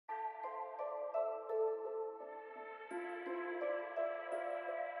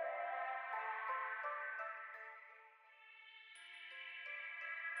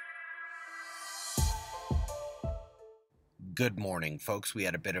Good morning, folks. We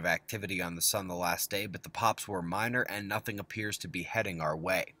had a bit of activity on the sun the last day, but the pops were minor and nothing appears to be heading our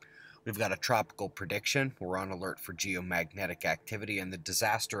way. We've got a tropical prediction, we're on alert for geomagnetic activity, and the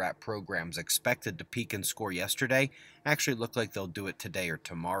disaster app programs expected to peak and score yesterday actually look like they'll do it today or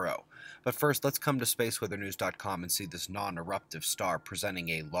tomorrow. But first, let's come to spaceweathernews.com and see this non-eruptive star presenting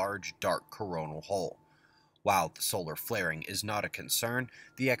a large, dark coronal hole. While the solar flaring is not a concern,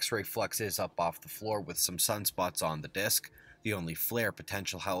 the X-ray flux is up off the floor with some sunspots on the disk. The only flare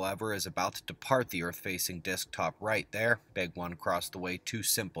potential, however, is about to depart the Earth-facing disk top right there. Big one across the way, too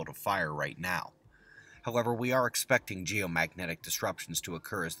simple to fire right now. However, we are expecting geomagnetic disruptions to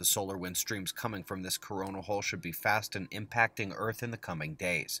occur as the solar wind streams coming from this coronal hole should be fast and impacting Earth in the coming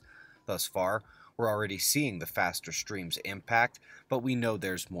days. Thus far, we're already seeing the faster streams impact, but we know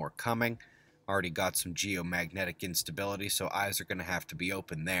there's more coming. Already got some geomagnetic instability, so eyes are going to have to be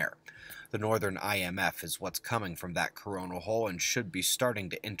open there. The northern IMF is what's coming from that coronal hole and should be starting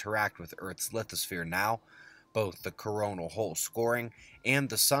to interact with Earth's lithosphere now. Both the coronal hole scoring and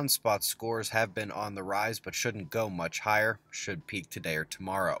the sunspot scores have been on the rise but shouldn't go much higher, should peak today or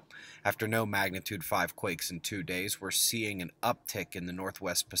tomorrow. After no magnitude 5 quakes in 2 days, we're seeing an uptick in the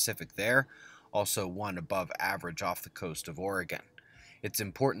northwest Pacific there, also one above average off the coast of Oregon. It's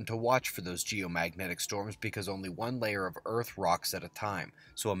important to watch for those geomagnetic storms because only one layer of Earth rocks at a time,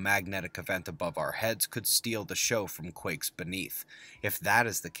 so a magnetic event above our heads could steal the show from quakes beneath. If that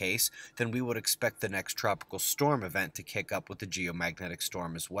is the case, then we would expect the next tropical storm event to kick up with the geomagnetic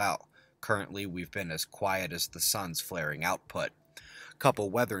storm as well. Currently, we've been as quiet as the sun's flaring output.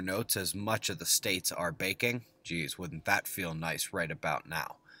 Couple weather notes as much of the states are baking. Geez, wouldn't that feel nice right about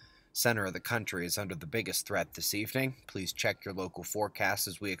now? Center of the country is under the biggest threat this evening. Please check your local forecast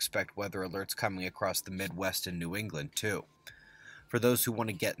as we expect weather alerts coming across the Midwest and New England too. For those who want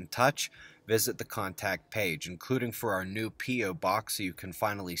to get in touch, visit the contact page, including for our new P.O. box so you can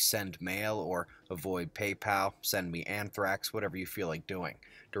finally send mail or avoid PayPal, send me anthrax, whatever you feel like doing.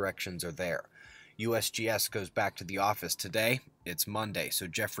 Directions are there. USGS goes back to the office today. It's Monday, so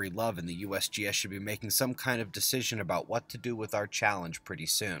Jeffrey Love and the USGS should be making some kind of decision about what to do with our challenge pretty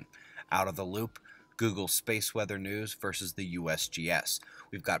soon. Out of the loop, Google Space Weather News versus the USGS.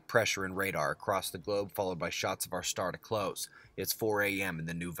 We've got pressure and radar across the globe, followed by shots of our star to close. It's 4 a.m. in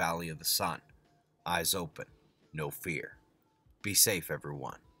the new Valley of the Sun. Eyes open, no fear. Be safe,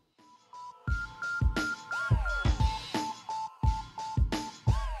 everyone.